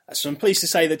So I'm pleased to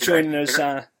say that joining us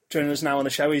now on the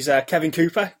show is Kevin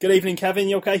Cooper. Good evening, Kevin.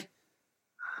 You okay?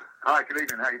 Hi, good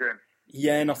evening. How you doing?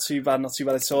 Yeah, not too bad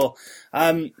at all.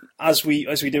 As we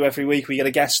do every week, we get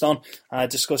a guest on,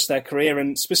 discuss their career,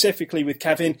 and specifically with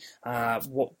Kevin,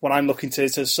 what I'm looking to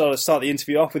sort of start the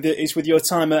interview off with is with your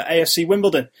time at AFC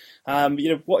Wimbledon.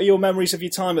 What are your memories of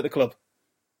your time at the club?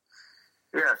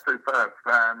 Yeah, superb.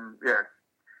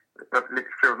 It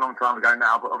feels a long time ago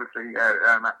now, but obviously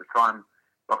at the time,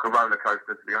 like a roller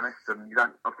coaster, to be honest. And you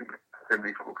don't often get too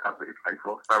many football clubs that you play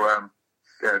for. So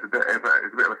it's a bit of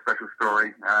a special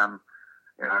story.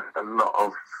 A lot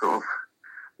of sort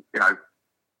of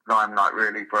limelight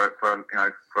really for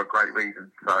a great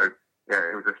reason. So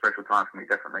yeah, it was a special time for me,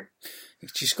 definitely.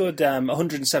 You scored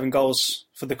 107 goals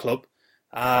for the club.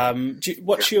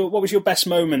 What was your best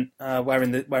moment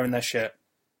wearing their shirt?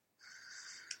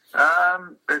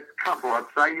 There's a couple, I'd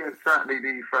say. Yeah, certainly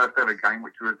the first ever game,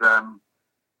 which was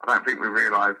I don't think we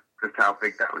realised just how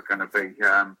big that was going to be.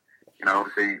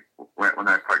 Obviously when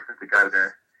they approached us to go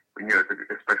there, we knew it was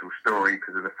a special story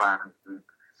because of the fans and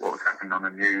what was happening on the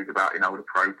news about all the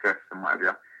protests and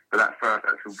whatever. But that first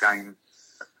actual game,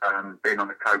 being on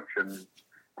the coach and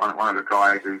one of the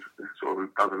guys who sort of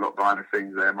does a lot behind the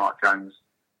scenes there, Mark Jones,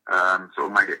 sort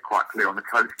of made it quite clear on the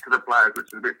coach to the players,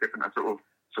 which is a bit different, a sort of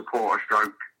supporter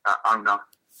stroke owner,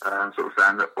 sort of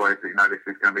saying, look boys, this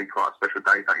is going to be quite a special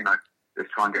day, let's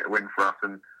try and get a win for us.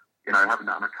 And having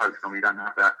that on a coach, normally you don't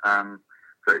have that.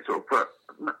 So it sort of put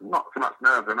not so much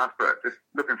nerves on us, but just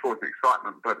looking forward to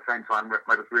excitement. But at the same time,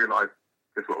 made us realise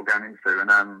just what we're going into.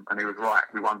 And he was right.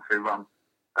 We won 2-1.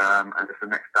 And just the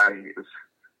next day, it was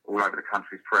all over the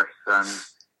country's press.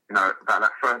 About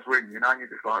that first win, you're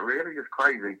just like, really? It's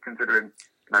crazy, considering,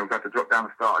 we've got to drop down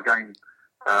the start again.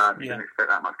 We didn't expect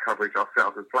that much coverage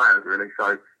ourselves as players, really.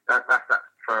 So that's that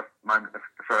first moment, the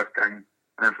first game.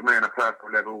 And then for me, on a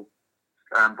personal level,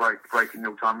 breaking the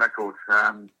all-time record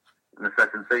in the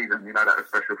second season, that was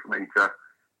special for me to,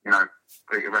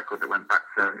 beat a record that went back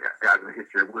to the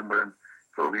history of Wimbledon,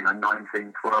 sort of,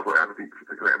 1912, whatever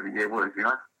the year was, So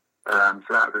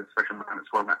that was a special moment,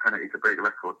 swallowing that penalty to beat the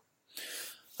record.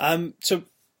 So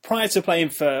prior to playing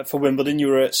for Wimbledon, you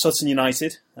were at Sutton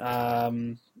United. Yeah.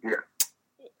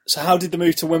 So how did the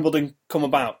move to Wimbledon come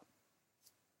about?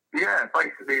 Yeah,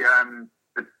 basically,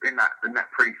 in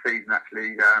that pre-season,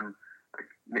 actually,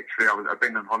 literally, I've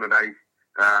been on holiday.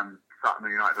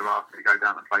 Sutton United have asked me to go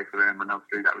down and play for them, and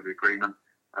obviously that was the agreement.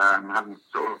 I hadn't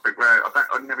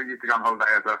I never used to go on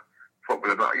holiday as a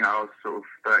footballer, but I was sort of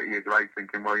 30 years of age,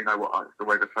 thinking, well, you know what, it's the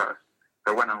way the first.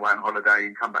 So I went away on holiday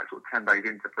and come back sort of 10 days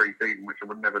into pre-season, which I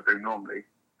would never do normally.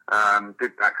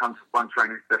 Did that, come to one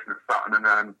training session at Sutton,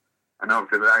 and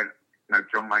obviously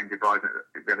John Wayne devised it.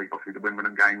 Obviously the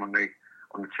Wimbledon game on the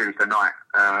Tuesday night,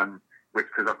 which,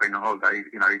 because I've been on holiday,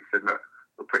 he said, look,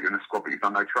 we'll put you in a squad, but you've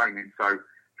done no training. So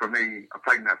for me, I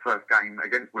played in that first game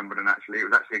against Wimbledon. Actually, it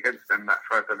was actually against them, that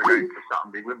first ever game for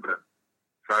Sutton v Wimbledon.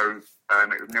 So it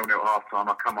was 0-0 at half time.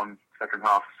 I come on second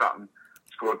half for Sutton,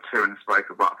 scored 2 in the space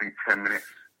of about, I think, 10 minutes.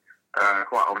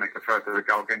 Quite ironic, the first ever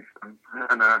goal against them.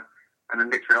 And then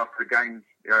literally after the game,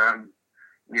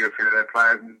 knew a few of their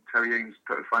players, and Terry Eames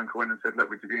put a phone call in and said, look,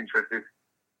 would you be interested?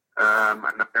 And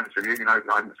I'll be honest with you, I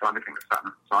hadn't signed anything with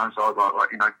Sutton at the time, so I was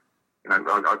like,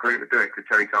 I agreed to do it, because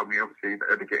Terry told me, obviously, that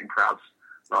they'd be getting crowds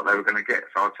like they were going to get.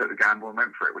 So I took the gamble and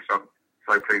went for it, which I'm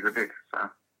so pleased I did.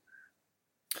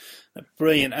 So.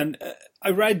 Brilliant. And I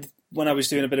read, when I was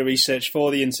doing a bit of research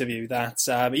for the interview, that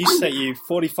it used to take you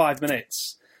 45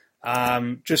 minutes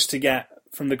just to get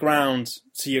from the ground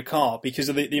to your car because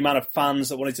of the amount of fans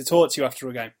that wanted to talk to you after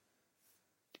a game.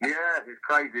 Yeah, it's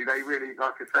crazy. They really,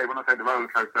 like I say, when I say the roller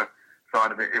coaster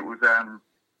side of it, it was,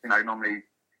 normally,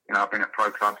 I've been at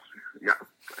pro clubs,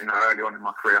 early on in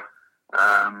my career,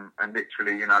 and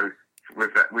literally,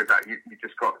 with that,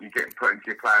 you get put into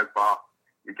your players' bar.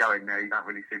 You go in there, you don't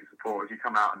really see the supporters. You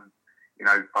come out and,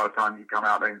 by the time you come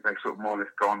out, they're sort of more or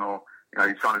less gone, or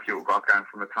you sign a few guys going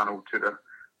from the tunnel to the.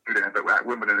 But at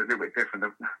Wimbledon, it's a little bit different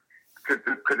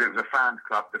because it was a fans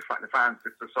club. The fans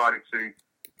just decided to,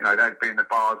 they'd be in the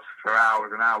bars for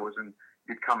hours and hours, and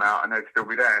you'd come out and they'd still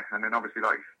be there. And then obviously,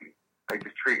 they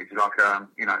just treated you like a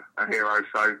hero.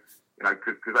 So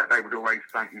because they would always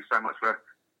thank you so much for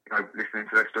listening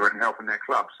to their story and helping their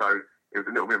club. So it was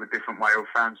a little bit of a different way of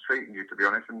fans treating you, to be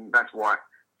honest. And that's why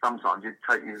sometimes it'd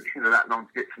take you that long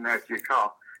to get from there to your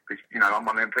car. Because I'm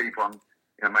one of them people.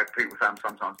 Maybe people say I'm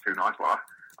sometimes too nice, but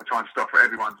I try and stop for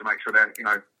everyone to make sure they're,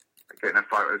 getting their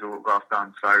photos or autographs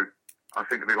done. So I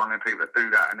think to be one of them people that do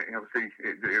that, and obviously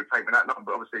it would take me that long,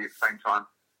 but obviously at the same time,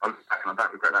 I look back and I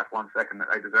don't regret that for 1 second, that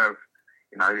they deserve,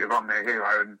 if I'm their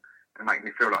hero and and make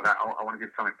me feel like that. I want to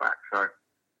give something back. So.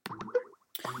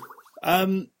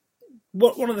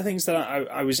 One of the things that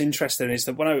I was interested in is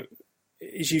that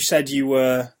as you said,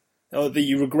 that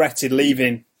you regretted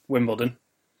leaving Wimbledon.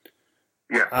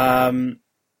 Yeah.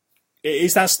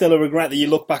 Is that still a regret that you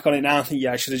look back on it now and think,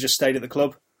 I should have just stayed at the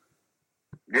club?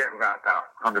 Yeah, without a doubt.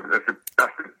 100%.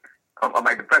 I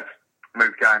made the best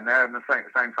move going there, and at the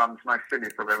same time, it's the most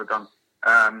silliest I've ever done.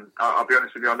 I'll be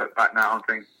honest with you, I look back now and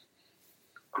think,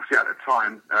 obviously at the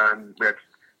time, we had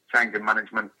change in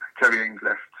management. Terry Ings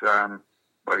left,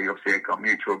 he obviously had got a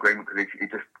mutual agreement because he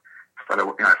just fell out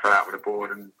with the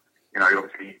board, and,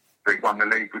 obviously he won the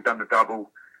league, we'd done the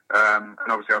double, and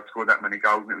obviously I've scored that many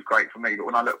goals, and it was great for me. But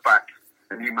when I look back,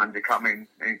 the new manager come in,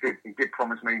 and he did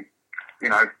promise me,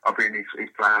 I'll be in his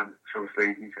plan. So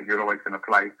obviously, he said, you're always going to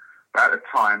play. But at the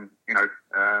time,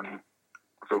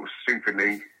 sort of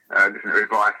stupidly listening to his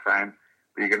advice saying,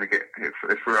 you're going to get hit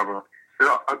forever.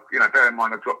 So, bear in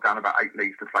mind, I dropped down about 8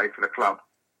 leagues to play for the club,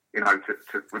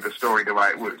 with the story the way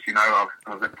it was. I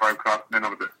was at pro club, and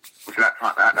then I was at that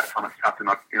time I started,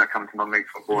 coming to non-league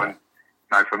football. And,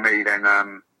 for me, then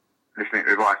listening to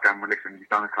his advice, going, well, listen, you've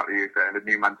done a couple of years there, the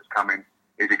new manager's coming.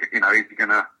 Is he going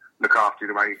to look after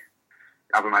you the way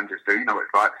other managers do? You know what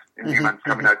it's like. The new managers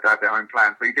coming out to have their own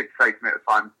plan. So he did say to me at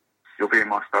the time, you'll be in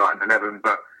my starting 11.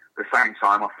 But at the same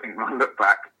time, I think when I look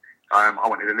back, I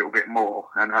wanted a little bit more.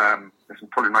 And it's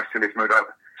probably my silliest move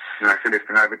silliest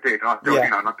thing I ever did. And I feel,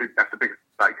 and I think that's the biggest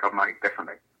mistake I've made,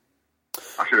 definitely.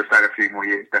 I should have stayed a few more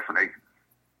years, definitely.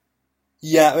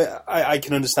 Yeah, I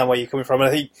can understand where you're coming from. And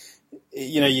I think,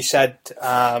 you said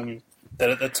that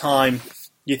at the time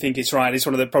you think it's right. It's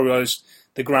one of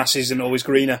the grass isn't always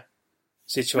greener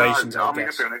situations. No, I'll be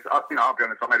honest. I'll be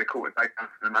honest. I made a call with Dave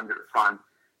Johnson, the manager at the time,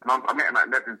 and I met him at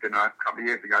Lebanon dinner a couple of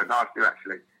years ago, last year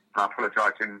actually. And I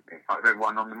apologise in front of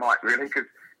everyone on the mic, really, because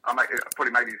I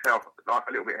probably made himself life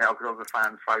a little bit hell because I was a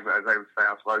fan's favourite, as they would say,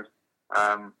 I suppose.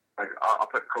 I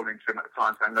put the call into him at the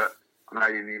time saying, look, I know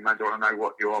you're the new manager, I know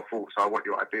what your thoughts are, what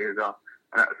your ideas are.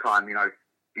 And at the time, he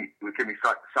would give me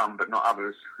some, but not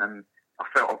others. And I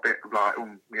felt a bit like,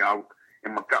 in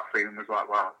my gut feeling was like,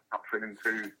 well, I'm not feeling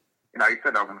too... he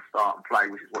said I was going to start and play,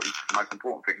 which is what is the most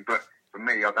important thing. But for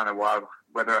me, I don't know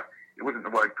whether it wasn't the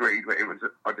word greed, but it was,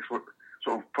 I just would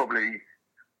sort of probably,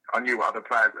 I knew what other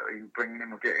players that he was bringing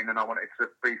in were getting, and I wanted to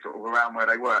be sort of around where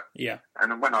they were. Yeah.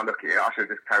 And when I look at it, I should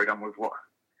have just carried on with what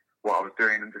I was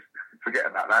doing and just forget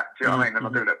about that. Do you know what I mean? And I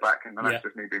do look back, and that's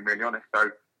just me being really honest.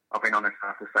 So I've been honest, I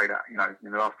have to say that,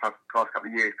 in the last couple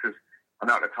of years, because I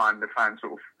know at the time the fans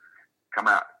sort of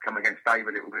come against Dave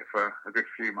a little bit for a good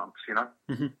few months,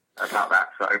 about that.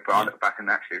 So, but I look back and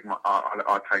actually,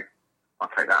 I'll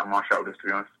take that on my shoulders, to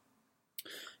be honest.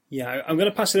 Yeah, I'm going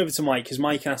to pass it over to Mike, because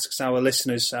Mike asks our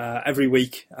listeners every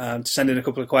week to send in a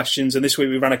couple of questions, and this week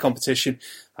we ran a competition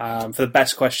for the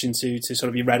best question to sort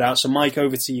of be read out. So Mike,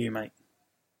 over to you, mate.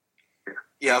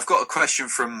 Yeah, I've got a question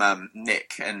from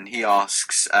Nick, and he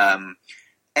asks,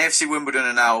 AFC Wimbledon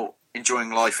are now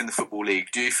enjoying life in the Football League.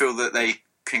 Do you feel that they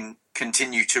can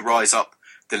continue to rise up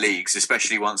the leagues,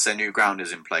 especially once their new ground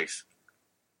is in place?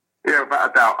 Yeah,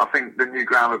 without a doubt. I think the new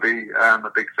ground will be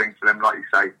a big thing for them, like you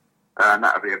say. And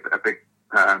that would be a big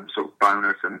sort of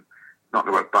bonus, and not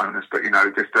the word bonus, but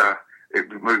just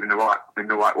it moving the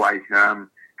right way. I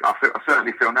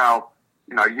certainly feel now.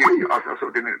 I sort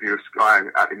of did an interview with Sky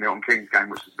at the Milton Keynes game,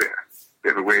 which was a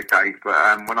bit of a weird day.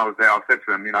 But when I was there, I said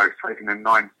to them, it's taken them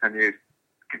 9 to 10 years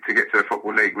to get to the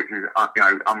Football League, which is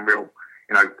unreal.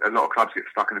 A lot of clubs get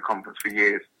stuck in the conference for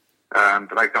years, but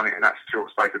they've done it in that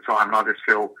short space of time. And I just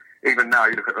feel, even now,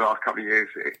 you look at the last couple of years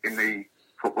in the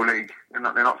Football League, they're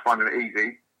not finding it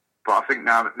easy. But I think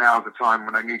now is the time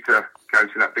when they need to go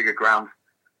to that bigger ground,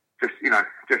 just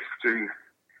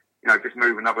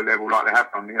move another level like they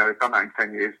have done. They've done that in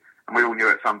 10 years, and we all knew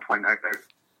at some point they'd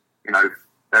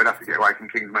have to get away from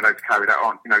Kings Meadow to carry that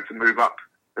on, to move up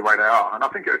the way they are. And I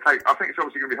think it's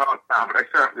obviously going to be hard now, but they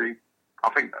certainly, I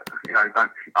think,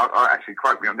 I actually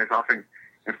quote me on this. I think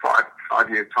in 5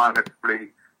 years' time,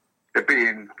 they'll be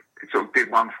in sort of did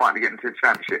one fight to get into the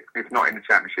championship. If not in the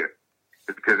championship,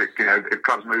 it's because the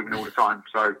club's moving all the time.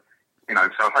 So so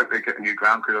I hope they get a new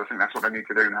ground, because I think that's what they need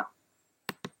to do now.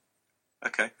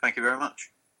 Okay, thank you very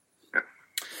much.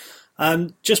 Yeah.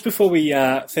 Just before we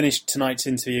finish tonight's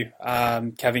interview,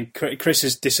 Kevin, Chris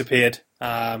has disappeared.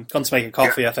 Gone to make a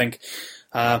coffee, I think.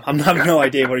 I'm having no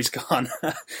idea where he's gone.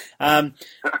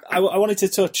 I wanted to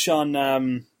touch on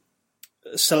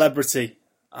Sellebrity.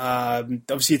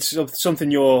 Obviously, it's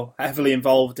something you're heavily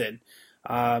involved in.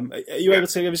 Are you able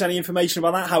to give us any information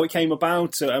about that, how it came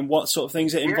about, and what sort of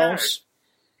things it involves?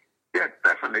 Yeah,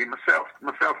 definitely. Myself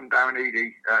and Darren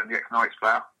Eady, the ex-Knights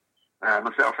player,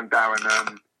 myself and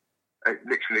Darren,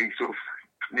 literally sort of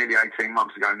nearly 18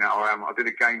 months ago now, I did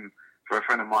a game for a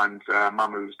friend of mine's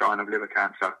mum who was dying of liver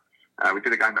cancer. We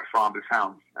did a game at Farnborough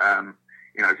Town.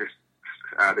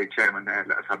 The chairman there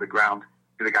let us have the ground.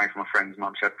 Did a game for my friend's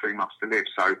mum. She had 3 months to live.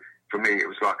 So for me, it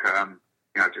was like,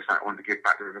 just I wanted to give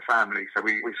back to the family. So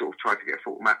we sort of tried to get a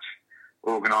football match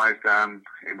organised,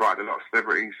 invited a lot of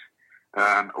celebrities.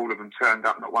 All of them turned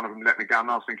up. Not one of them let me down.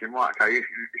 And I was thinking, right, okay,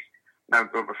 a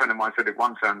friend of mine said if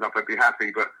one turns up, I'd be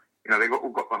happy. But, they all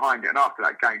got behind it. And after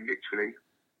that game, literally,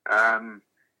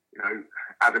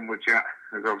 Adam Woodjack,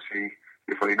 who's obviously,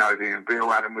 you probably know him,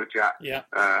 Bill, Adam Woodjack,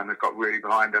 have got really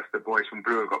behind us. The boys from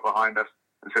Blue have got behind us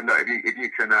and said, look, if you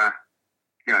can,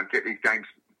 get these games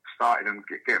started and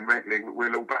get them regularly,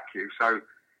 we'll all back you. So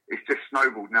it's just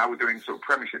snowballed. Now we're doing sort of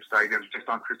Premiership stadiums. Just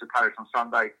on Crystal Palace on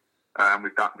Sunday. We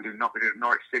did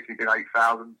Norwich City did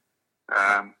 8,000,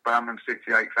 Birmingham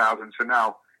City 8,000. So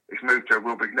now it's moved to a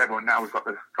real big level, and now we've got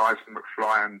the guys from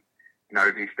McFly and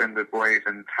the Extended boys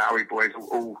and Howie boys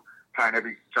all playing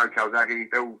every Joe Calzaghe.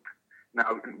 They're all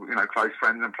now close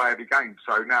friends and play every game.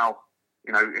 So now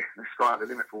the sky's the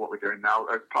limit for what we're doing now.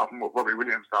 Apart from what Robbie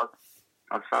Williams does,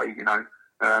 I'd say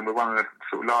we're one of the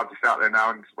sort of largest out there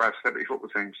now, and we're a Sellebrity Football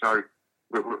Team. So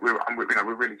we're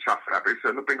really chuffed for that. But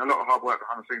it's been a lot of hard work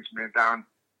behind the scenes for me and Darren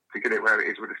to get it where it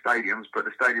is with the stadiums. But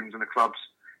the stadiums and the clubs,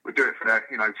 we do it for their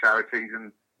charities,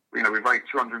 and we've raised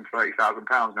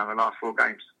 £230,000 now in the last 4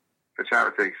 games for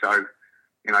charity. So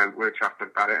we're chuffed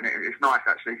about it, and it's nice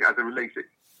actually as a release.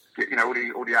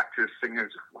 All the actors,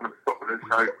 singers, one of the footballers.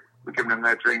 So we're giving them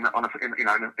their dream in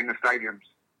the stadiums.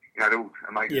 They're all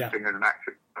amazing singers and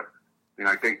actors. But,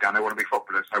 deep down they want to be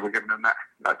footballers, so we're giving them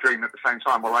that dream at the same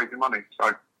time while raising money.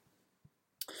 So,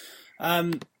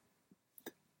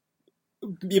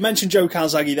 you mentioned Joe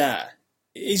Calzaghe there.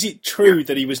 Is it true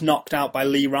that he was knocked out by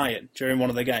Lee Ryan during one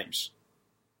of the games?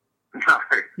 No,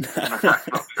 that's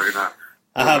not true. No.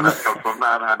 No,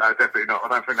 definitely not. I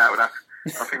don't think that would happen.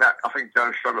 I think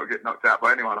Joe struggled to get knocked out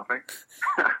by anyone. I think.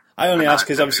 I only ask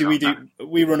because obviously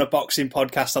we run a boxing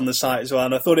podcast on the site as well,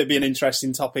 and I thought it'd be an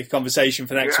interesting topic of conversation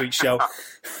for next week's show. No,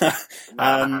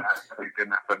 it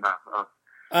didn't happen. No.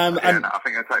 I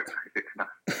think I'd take no.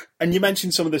 And you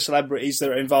mentioned some of the celebrities that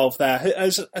are involved there.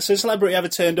 Has a celebrity ever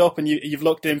turned up and you've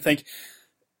looked at him and think,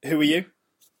 who are you?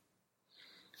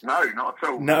 No, not at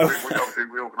all. No.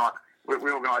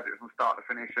 We organise it from start to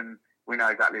finish, and we know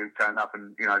exactly who turned up.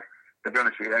 And to be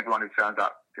honest with you, everyone who turns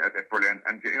up, they're brilliant.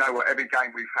 And you know what? Every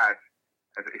game we've had,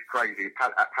 it's crazy.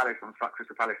 At Palace on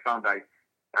Crystal Palace Sunday,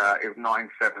 it was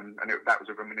 9-7, and that was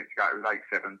over a minute to go. It was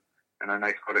 8-7. And then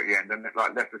they scored at the end. And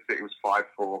Leicester City was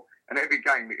 5-4. And every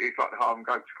game, it's like the Harlem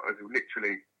Globetrotters.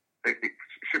 Literally, it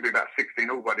should be about 16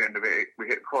 all by the end of it. We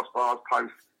hit crossbars,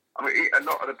 posts. I mean, a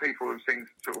lot of the people who've seen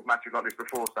sort of matches like this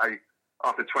before say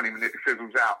after 20 minutes it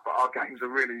fizzles out. But our games are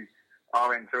really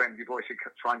end to end. You boys should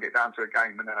try and get down to a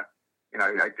game and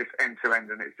they just end to end,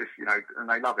 and it's just and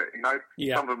they love it.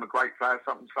 Yeah. Some of them are great players,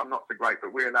 some not so great.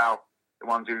 But we allow the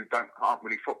ones who aren't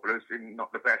really footballers,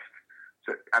 not the best,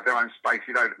 to have their own space.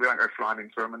 We don't go flying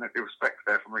into them, and there's respect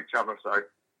there from each other. So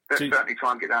let's certainly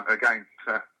try and get down to the game.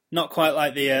 So. Not quite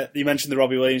like you mentioned the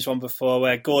Robbie Williams one before,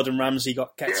 where Gordon Ramsay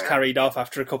gets carried off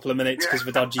after a couple of minutes because of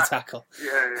a dodgy tackle.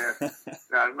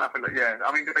 No, nothing.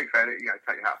 I mean, to be fair, take your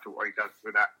hat to what he does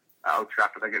with that at Old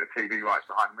Trafford. They get the TV rights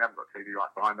behind them. We haven't got TV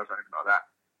rights behind us or anything like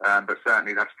that. But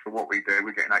certainly that's for what we do.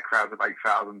 We're getting that crowd of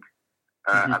 8,000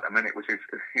 at the minute, which is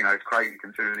it's crazy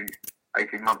considering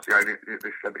 18 months ago this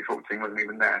Sellebrity Football Team wasn't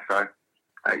even there. So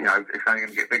it's only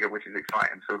going to get bigger, which is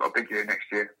exciting. So we've got a big year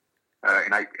next year.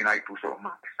 In April sort of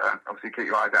month. So obviously keep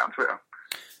your eyes out on Twitter.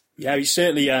 Yeah, you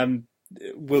certainly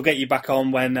we'll get you back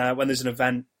on when there's an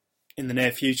event in the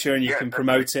near future and you can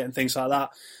promote it and things like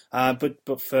that.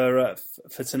 But for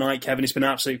tonight, Kevin, it's been an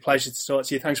absolute pleasure to talk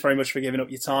to you. Thanks very much for giving up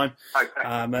your time.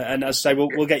 And as I say,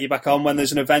 we'll get you back on when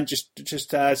there's an event.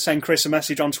 Just send Chris a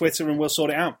message on Twitter and we'll sort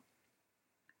it out.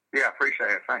 Yeah, appreciate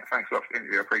it. Thanks a lot for the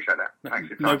interview. I appreciate that. Thanks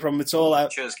for your time. No problem at all.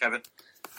 Cheers, Kevin.